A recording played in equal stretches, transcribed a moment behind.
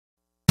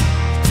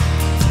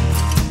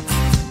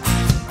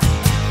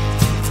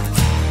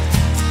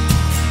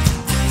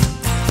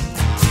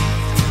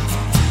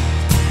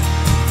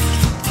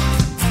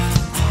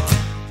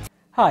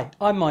Hi,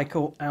 I'm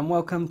Michael and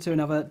welcome to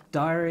another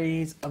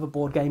Diaries of a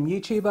Board Game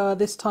YouTuber.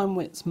 This time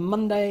it's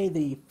Monday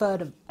the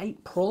 3rd of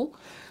April,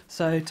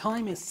 so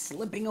time is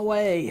slipping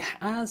away,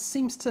 as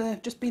seems to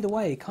just be the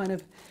way, kind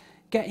of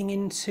getting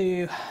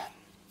into,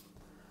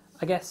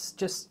 I guess,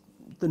 just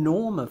the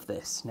norm of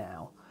this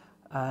now.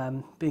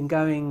 Been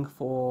going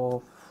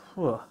for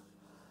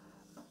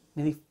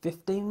nearly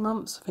 15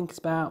 months, I think it's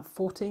about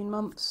 14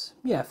 months.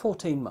 Yeah,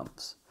 14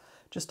 months.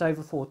 Just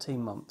over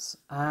 14 months.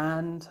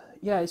 And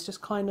yeah, it's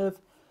just kind of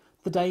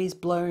the days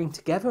blurring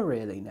together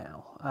really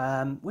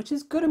now, which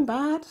is good and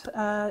bad.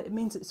 It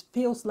means it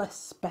feels less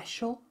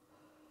special,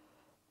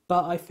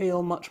 but I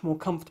feel much more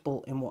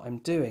comfortable in what I'm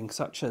doing,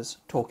 such as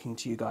talking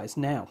to you guys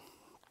now.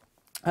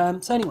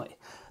 So anyway,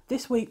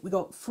 this week we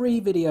got 3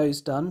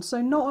 videos done,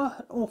 so not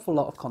an awful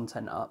lot of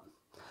content up.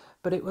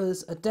 But it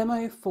was a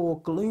demo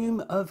for Gloom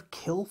of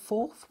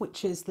Killforth,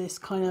 which is this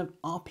kind of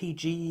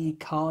RPG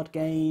card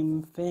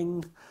game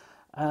thing.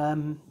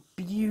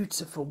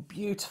 Beautiful,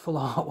 beautiful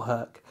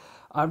artwork.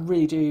 I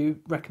really do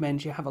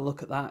recommend you have a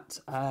look at that.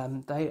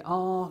 They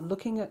are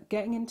looking at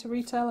getting into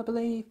retail, I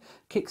believe.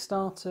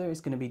 Kickstarter is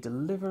going to be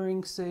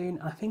delivering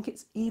soon. I think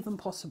it's even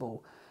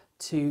possible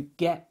to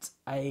get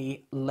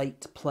a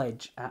late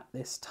pledge at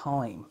this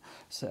time.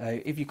 So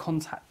if you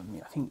contact them,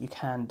 I think you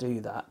can do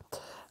that.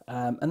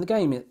 And the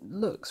game, it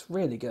looks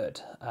really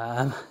good.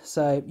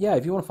 So yeah,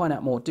 if you want to find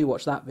out more, do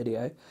watch that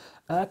video.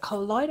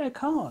 Kaleido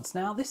Cards.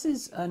 Now this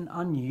is an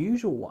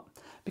unusual one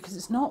because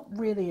it's not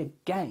really a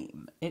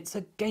game. It's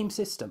a game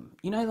system.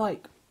 You know,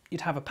 like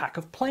you'd have a pack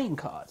of playing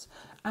cards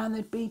and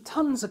there'd be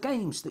tons of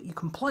games that you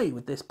can play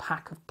with this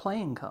pack of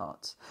playing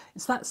cards.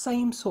 It's that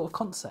same sort of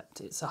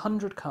concept. It's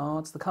 100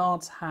 cards. The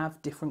cards have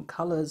different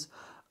colours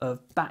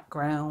of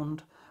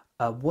background,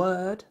 a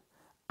word,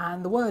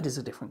 and the word is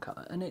a different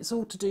colour, and it's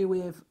all to do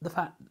with the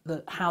fact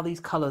that how these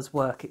colours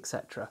work,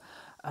 etc.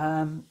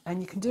 And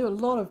you can do a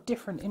lot of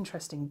different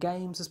interesting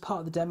games. As part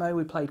of the demo,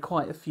 we played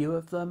quite a few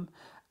of them,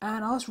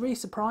 and I was really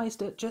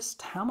surprised at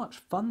just how much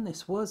fun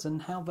this was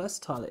and how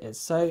versatile it is.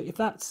 So if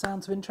that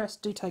sounds of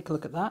interest, do take a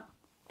look at that.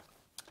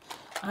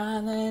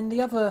 And then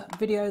the other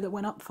video that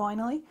went up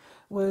finally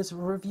was a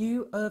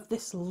review of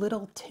this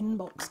little tin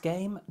box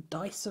game,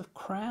 Dice of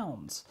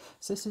Crowns.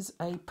 So this is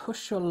a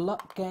push your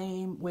luck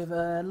game with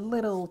a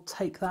little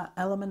take that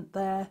element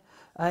there.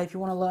 If you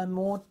want to learn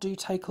more, do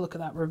take a look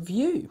at that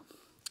review.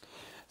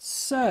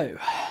 So,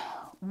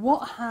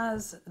 what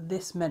has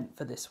this meant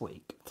for this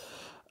week?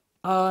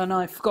 And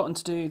I've forgotten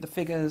to do the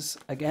figures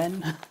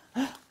again.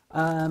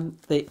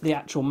 The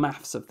actual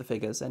maths of the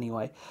figures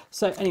anyway.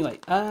 So anyway,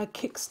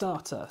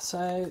 Kickstarter.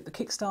 So the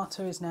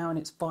Kickstarter is now in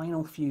its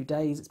final few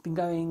days. It's been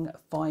going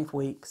 5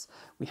 weeks.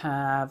 We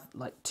have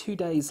like 2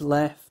 days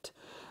left.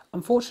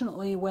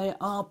 Unfortunately, we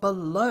are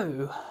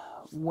below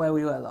where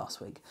we were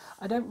last week.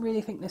 I don't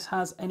really think this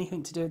has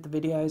anything to do with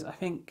the videos. I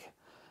think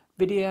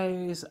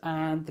videos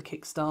and the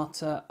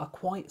Kickstarter are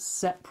quite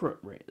separate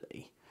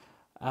really.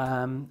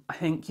 I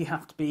think you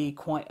have to be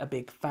quite a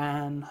big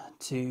fan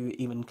to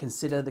even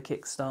consider the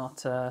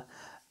Kickstarter,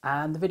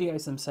 and the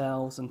videos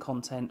themselves and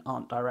content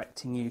aren't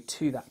directing you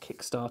to that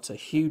Kickstarter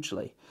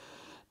hugely.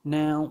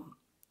 Now,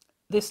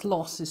 this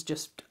loss is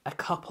just a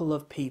couple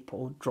of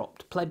people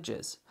dropped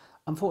pledges.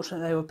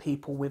 Unfortunately, they were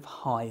people with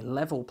high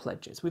level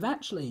pledges. We've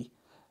actually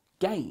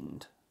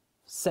gained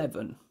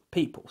 7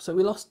 people. So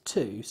we lost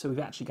 2, so we've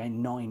actually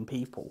gained 9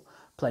 people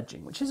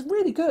pledging, which is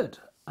really good.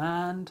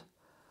 And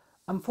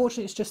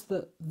unfortunately, it's just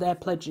that they're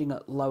pledging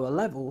at lower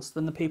levels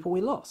than the people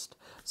we lost.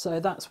 So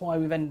that's why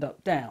we've ended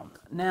up down.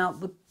 Now,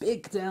 the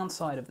big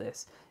downside of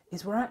this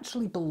is we're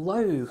actually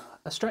below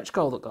a stretch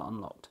goal that got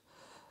unlocked,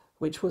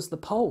 which was the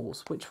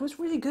polls, which was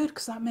really good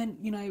because that meant,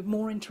 you know,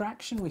 more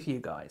interaction with you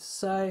guys.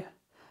 So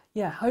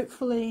yeah,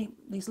 hopefully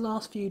these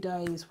last few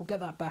days we'll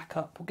get that back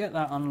up, we'll get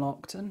that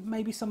unlocked, and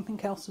maybe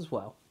something else as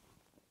well.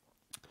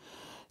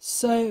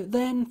 So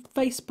then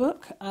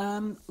Facebook,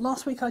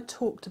 last week I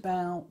talked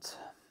about,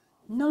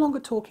 no longer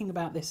talking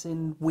about this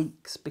in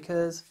weeks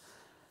because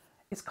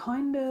it's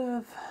kind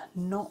of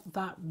not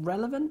that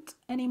relevant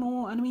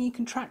anymore. And I mean, you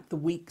can track the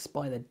weeks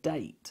by the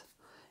date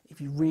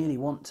if you really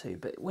want to,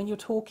 but when you're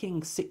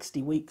talking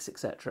 60 weeks,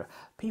 etc.,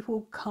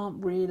 people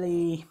can't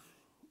really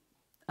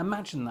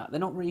imagine that. They're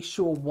not really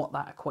sure what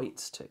that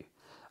equates to.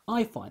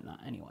 I find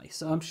that anyway,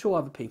 so I'm sure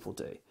other people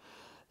do.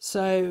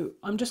 So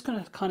I'm just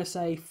going to kind of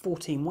say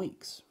 14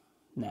 weeks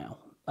now.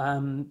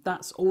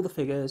 That's all the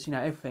figures, you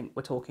know, everything.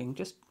 We're talking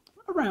just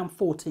around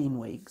 14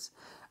 weeks,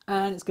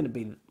 and it's going to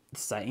be the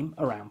same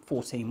around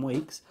 14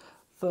 weeks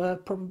for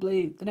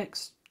probably the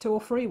next 2 or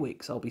 3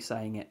 weeks. I'll be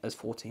saying it as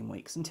 14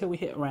 weeks until we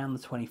hit around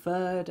the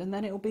 23rd, and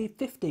then it'll be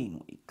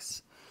 15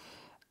 weeks.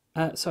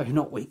 Sorry,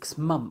 not weeks,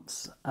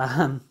 months.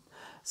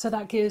 So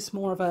that gives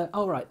more of a,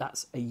 all right,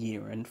 that's a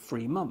year and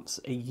 3 months,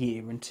 a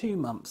year and 2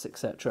 months,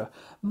 etc.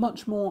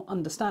 Much more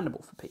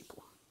understandable for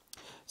people.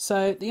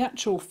 So the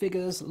actual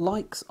figures,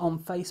 likes on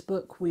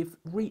Facebook, we've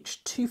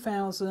reached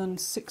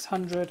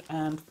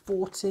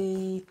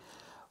 2,640,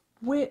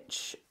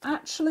 which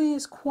actually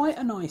is quite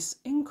a nice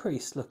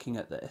increase looking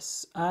at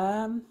this.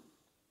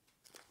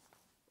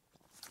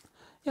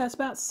 Yeah, it's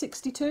about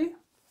 62.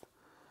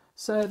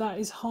 So that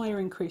is higher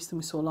increase than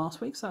we saw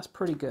last week, so that's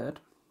pretty good.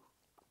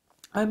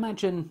 I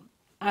imagine,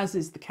 as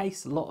is the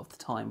case a lot of the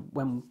time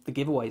when the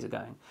giveaways are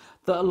going,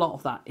 that a lot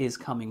of that is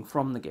coming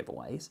from the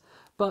giveaways.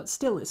 But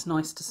still, it's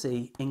nice to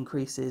see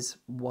increases,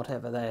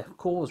 whatever their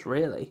cause,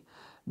 really.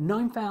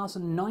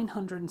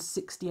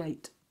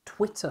 9,968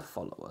 Twitter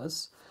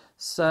followers.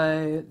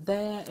 So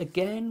there,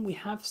 again, we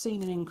have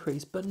seen an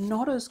increase, but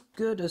not as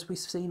good as we've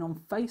seen on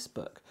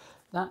Facebook.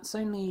 That's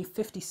only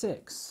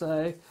 56.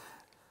 So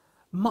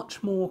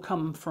much more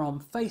come from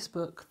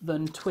Facebook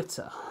than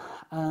Twitter.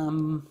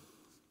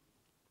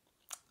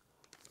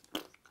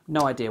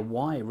 No idea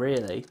why,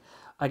 really.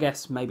 I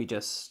guess maybe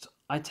just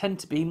I tend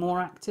to be more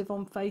active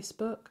on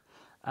Facebook,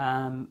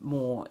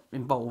 more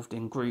involved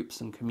in groups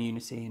and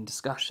community and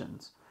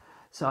discussions.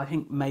 So I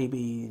think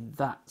maybe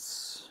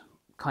that's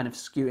kind of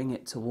skewing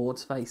it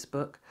towards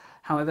Facebook.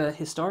 However,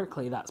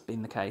 historically that's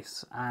been the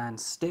case, and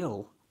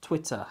still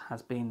Twitter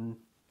has been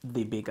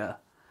the bigger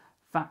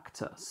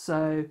factor.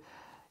 So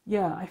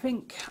yeah, I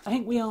think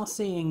we are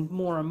seeing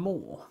more and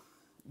more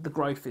the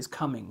growth is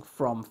coming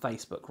from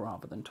Facebook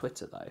rather than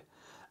Twitter, though.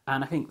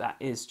 And I think that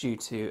is due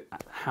to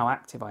how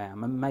active I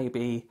am. And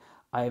maybe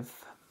I've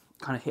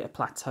kind of hit a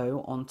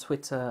plateau on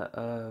Twitter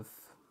of,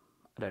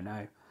 I don't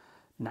know,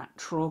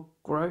 natural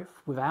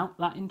growth without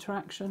that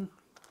interaction.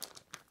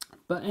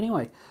 But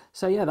anyway,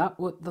 so yeah, that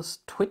was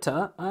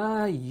Twitter.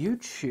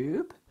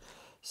 YouTube.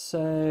 So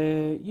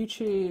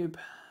YouTube,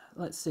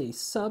 let's see,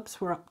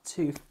 subs were up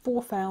to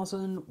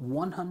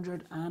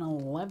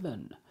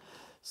 4,111.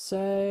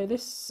 So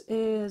this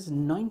is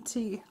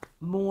 90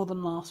 more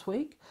than last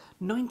week.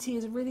 90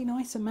 is a really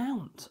nice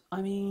amount.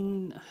 I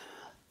mean,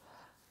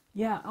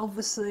 yeah,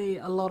 obviously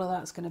a lot of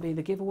that's going to be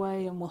the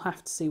giveaway, and we'll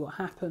have to see what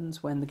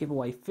happens when the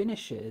giveaway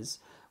finishes,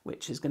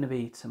 which is going to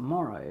be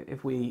tomorrow,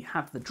 if we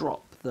have the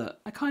drop that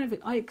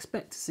I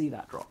expect to see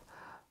that drop.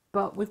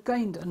 But we've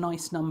gained a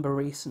nice number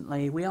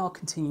recently. We are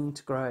continuing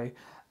to grow.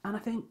 And I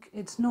think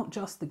it's not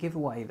just the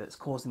giveaway that's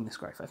causing this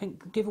growth. I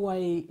think the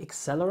giveaway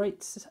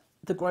accelerates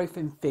the growth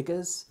in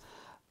figures,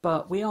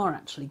 but we are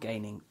actually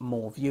gaining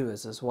more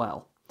viewers as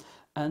well.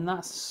 And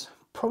that's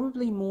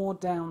probably more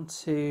down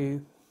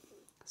to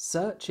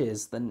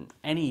searches than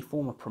any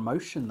form of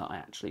promotion that I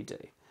actually do.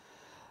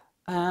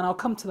 And I'll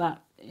come to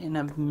that in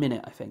a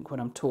minute, I think,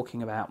 when I'm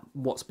talking about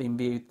what's been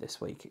viewed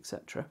this week,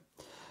 etc.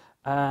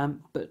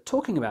 But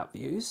talking about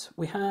views,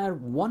 we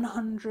had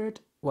 100...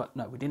 Well,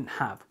 no, we didn't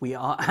have. We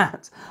are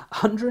at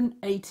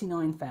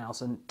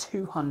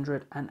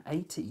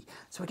 189,280.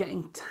 So we're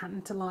getting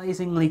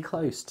tantalisingly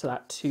close to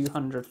that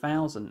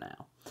 200,000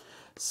 now.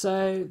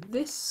 So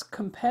this,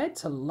 compared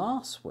to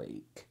last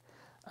week,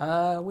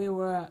 we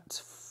were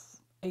at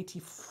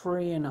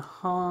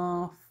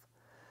 83.5.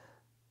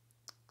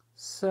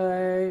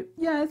 So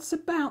yeah, it's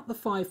about the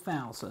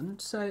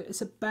 5,000. So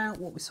it's about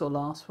what we saw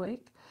last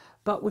week,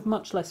 but with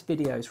much less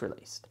videos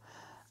released.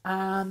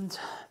 And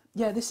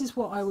yeah, this is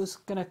what I was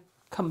going to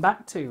come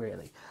back to,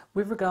 really,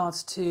 with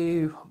regards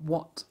to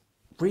what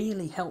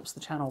really helps the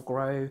channel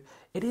grow.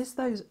 It is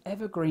those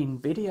evergreen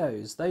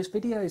videos, those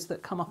videos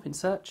that come up in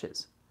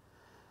searches.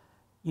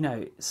 You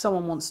know,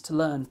 someone wants to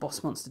learn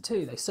Boss Monster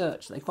 2, they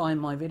search, they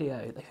find my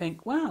video, they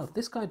think, wow,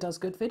 this guy does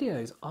good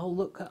videos, I'll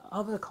look at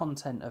other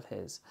content of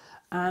his.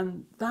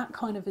 And that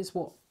kind of is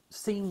what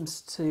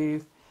seems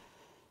to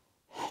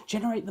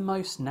generate the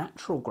most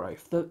natural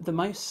growth, the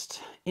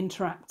most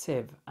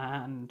interactive,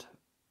 and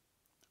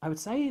I would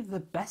say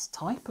the best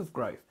type of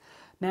growth.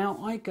 Now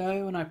I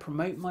go and I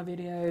promote my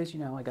videos, you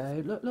know, I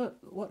go, look,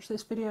 watch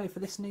this video for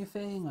this new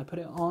thing. I put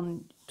it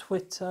on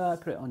Twitter, I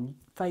put it on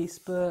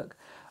Facebook,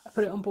 I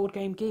put it on Board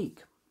Game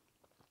Geek.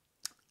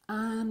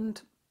 And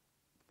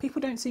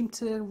people don't seem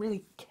to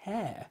really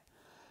care.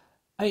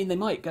 I mean, they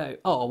might go,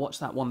 oh, I'll watch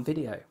that one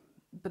video.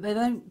 But they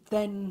don't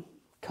then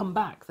come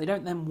back. They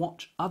don't then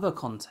watch other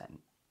content.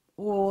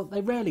 Or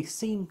they rarely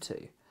seem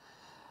to.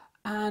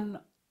 And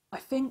I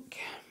think...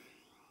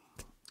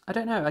 I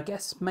don't know, I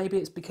guess maybe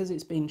it's because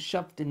it's been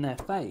shoved in their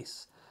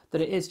face that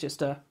it is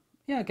just a,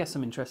 yeah, I guess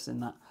I'm interested in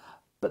that.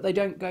 But they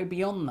don't go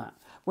beyond that.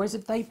 Whereas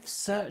if they've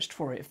searched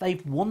for it, if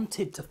they've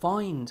wanted to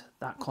find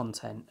that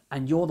content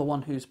and you're the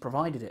one who's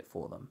provided it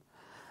for them,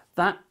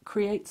 that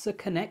creates a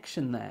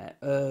connection there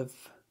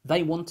of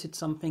they wanted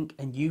something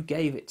and you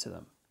gave it to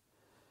them.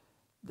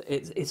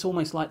 It's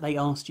almost like they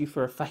asked you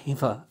for a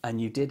favour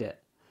and you did it.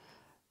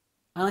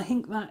 And I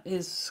think that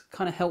is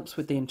kind of helps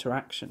with the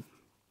interaction.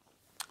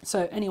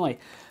 So anyway,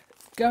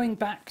 going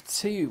back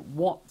to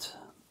what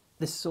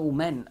this all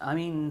meant, I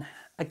mean,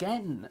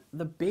 again,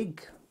 the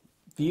big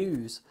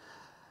views,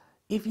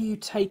 if you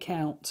take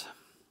out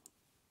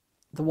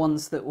the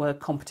ones that were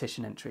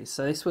competition entries,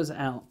 so this was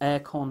our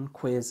Aircon,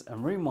 Quiz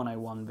and Room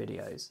 101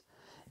 videos,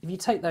 if you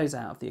take those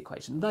out of the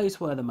equation,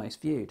 those were the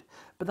most viewed.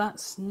 But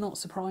that's not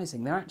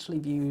surprising. They're actually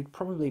viewed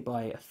probably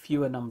by a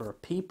fewer number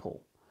of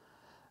people,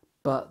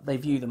 but they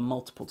view them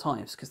multiple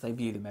times because they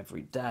view them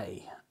every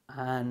day.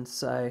 And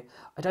so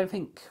I don't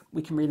think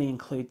we can really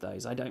include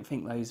those. I don't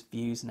think those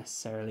views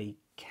necessarily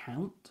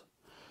count.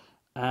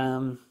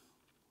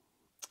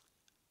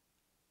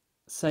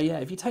 So yeah,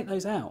 if you take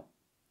those out,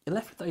 you're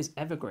left with those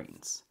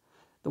evergreens,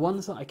 the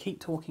ones that I keep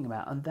talking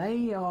about, and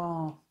they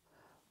are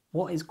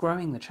what is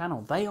growing the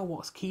channel. They are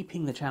what's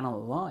keeping the channel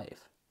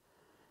alive.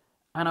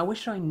 And I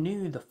wish I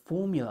knew the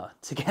formula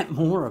to get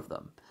more of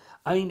them.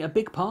 I mean, a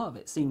big part of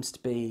it seems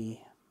to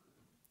be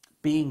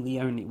being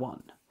the only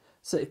one.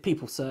 So if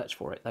people search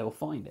for it, they will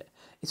find it.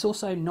 It's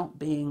also not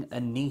being a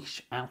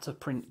niche out of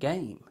print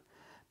game,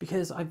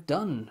 because I've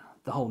done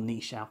the whole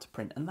niche out of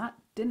print and that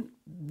didn't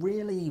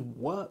really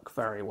work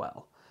very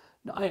well.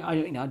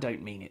 I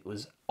don't mean it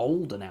was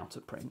old and out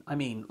of print. I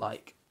mean,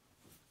 like,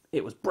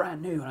 it was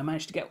brand new and I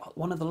managed to get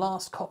one of the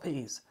last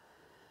copies.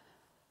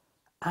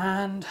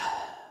 And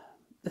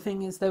the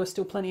thing is, there were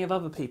still plenty of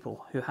other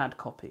people who had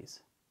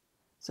copies.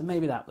 So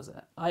maybe that was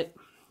it.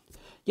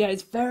 Yeah,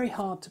 it's very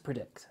hard to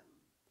predict.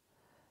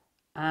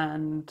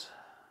 And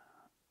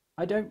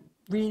I don't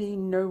really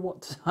know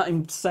what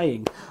I'm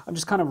saying. I'm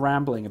just kind of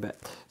rambling a bit.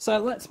 So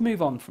let's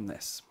move on from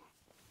this.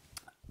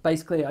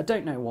 Basically, I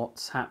don't know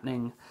what's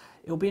happening.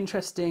 It'll be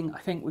interesting. I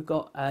think we've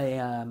got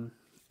a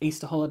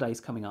Easter holidays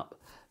coming up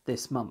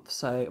this month,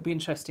 so it'll be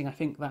interesting. I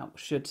think that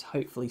should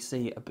hopefully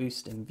see a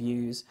boost in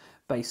views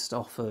based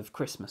off of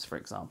Christmas, for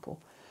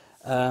example.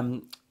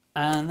 And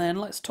then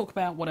let's talk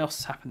about what else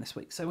has happened this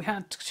week. So we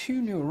had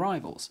 2 new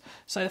arrivals.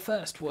 So the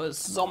first was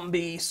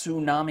Zombie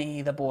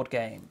Tsunami, the board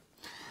game,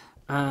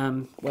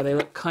 where they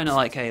look kind of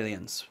like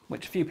aliens,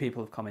 which a few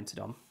people have commented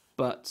on.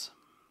 But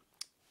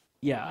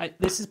yeah,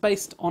 this is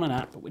based on an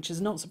app, which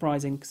is not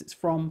surprising because it's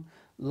from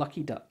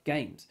Lucky Duck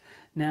Games.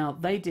 Now,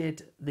 they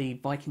did the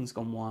Vikings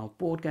Gone Wild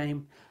board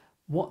game.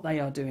 What they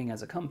are doing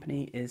as a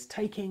company is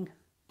taking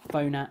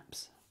phone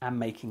apps and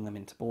making them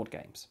into board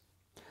games.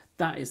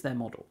 That is their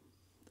model.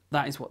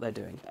 That is what they're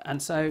doing.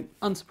 And so,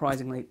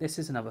 unsurprisingly, this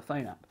is another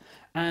phone app.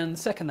 And the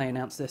second they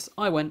announced this,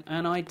 I went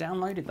and I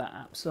downloaded that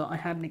app so I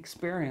had an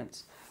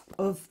experience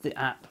of the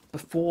app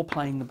before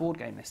playing the board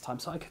game this time,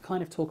 so I could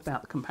kind of talk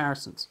about the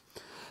comparisons.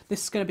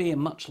 This is going to be a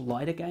much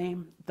lighter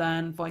game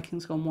than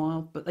Vikings Gone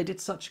Wild, but they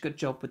did such a good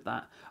job with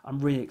that. I'm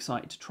really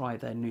excited to try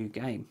their new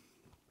game.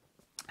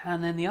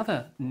 And then the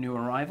other new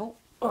arrival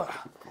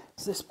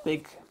is this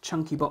big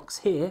chunky box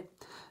here,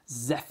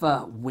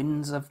 Zephyr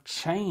Winds of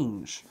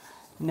Change.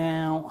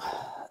 Now,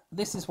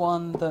 this is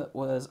one that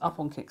was up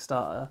on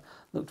Kickstarter,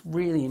 looked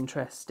really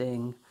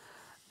interesting,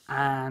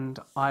 and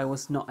I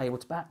was not able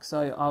to back,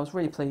 so I was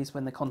really pleased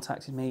when they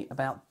contacted me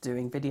about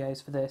doing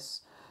videos for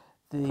this.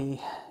 The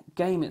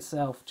game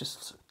itself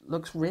just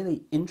looks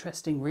really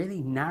interesting,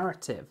 really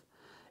narrative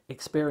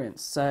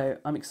experience, so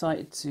I'm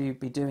excited to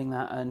be doing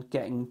that and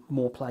getting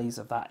more plays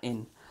of that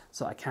in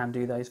so I can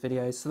do those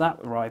videos. So that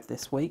arrived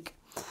this week.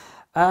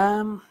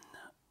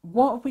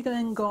 What have we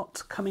then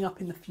got coming up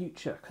in the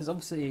future? Because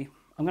obviously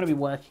I'm going to be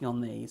working on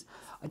these.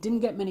 I didn't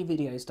get many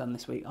videos done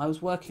this week. I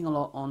was working a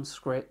lot on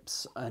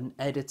scripts and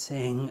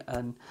editing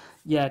and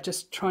yeah,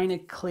 just trying to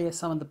clear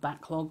some of the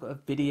backlog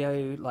of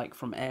video, like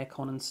from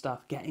Aircon and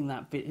stuff, getting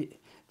that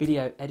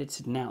video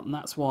edited and out. And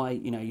that's why,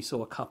 you know, you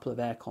saw a couple of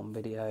Aircon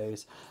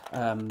videos,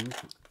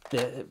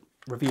 the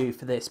review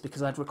for this,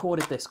 because I'd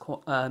recorded this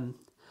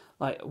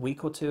like a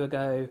week or 2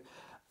 ago,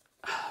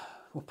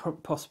 or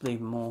possibly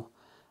even more.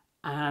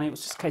 And it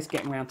was just a case of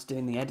getting around to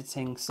doing the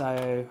editing.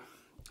 So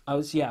I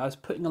was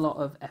putting a lot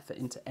of effort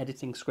into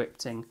editing,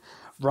 scripting,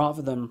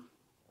 rather than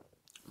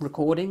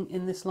recording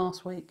in this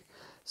last week.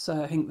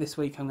 So I think this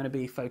week I'm going to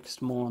be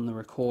focused more on the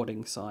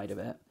recording side of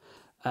it.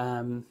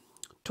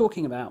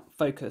 Talking about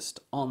focused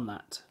on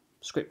that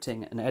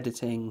scripting and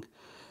editing,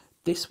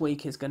 this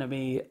week is going to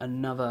be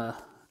another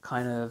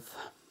kind of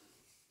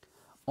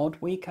odd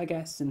week, I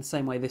guess, in the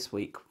same way this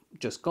week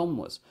just gone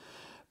was,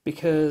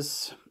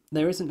 because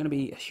there isn't going to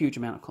be a huge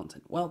amount of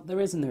content. Well, there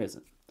is and there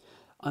isn't.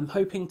 I'm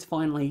hoping to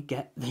finally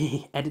get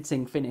the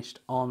editing finished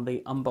on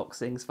the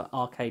unboxings for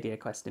Arcadia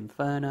Quest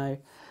Inferno,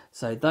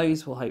 so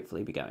those will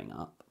hopefully be going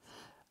up.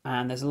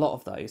 And there's a lot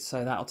of those,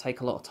 so that'll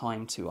take a lot of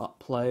time to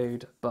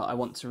upload, but I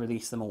want to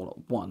release them all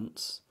at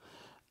once.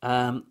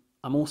 I'm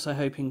also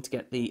hoping to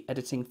get the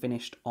editing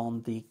finished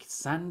on the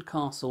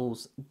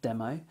Sandcastles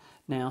demo.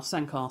 Now,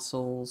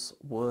 Sandcastles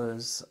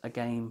was a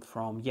game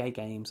from Yay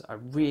Games. I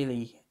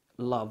really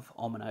love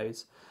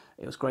Omino's.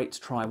 It was great to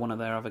try one of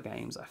their other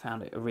games. I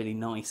found it a really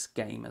nice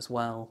game as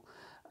well.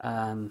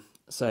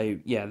 So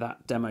yeah,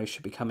 that demo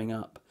should be coming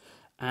up.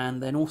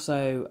 And then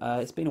also,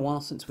 it's been a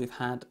while since we've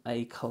had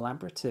a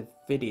collaborative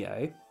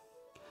video.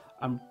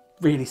 I'm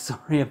really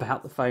sorry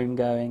about the phone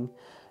going.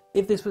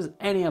 If this was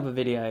any other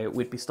video,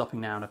 we'd be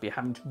stopping now and I'd be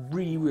having to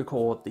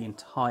re-record the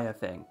entire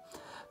thing.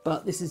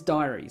 But this is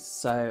Diaries,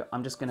 so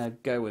I'm just going to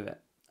go with it.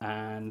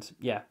 And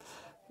yeah,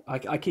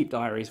 I keep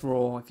Diaries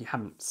raw. If you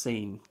haven't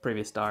seen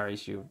previous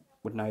Diaries, you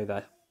would know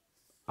that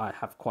I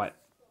have quite...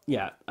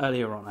 Yeah,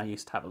 earlier on I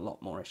used to have a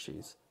lot more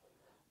issues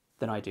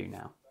than I do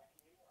now.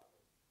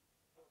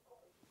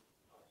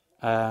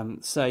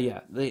 So yeah,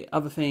 the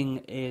other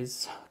thing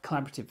is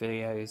collaborative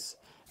videos.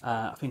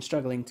 I've been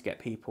struggling to get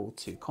people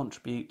to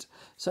contribute,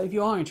 so if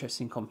you are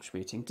interested in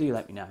contributing, do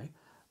let me know.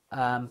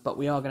 But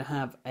we are going to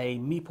have a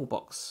Meeple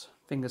Box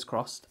fingers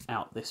crossed,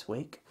 out this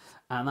week,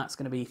 and that's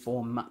going to be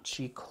for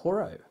Machi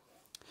Koro.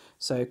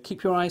 So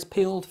keep your eyes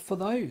peeled for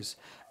those.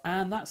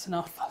 And that's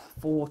enough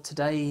for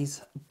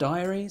today's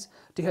diaries.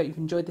 Do hope you've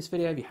enjoyed this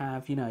video. If you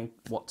have, you know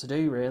what to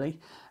do really.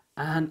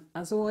 And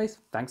as always,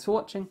 thanks for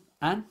watching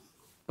and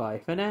bye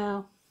for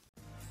now.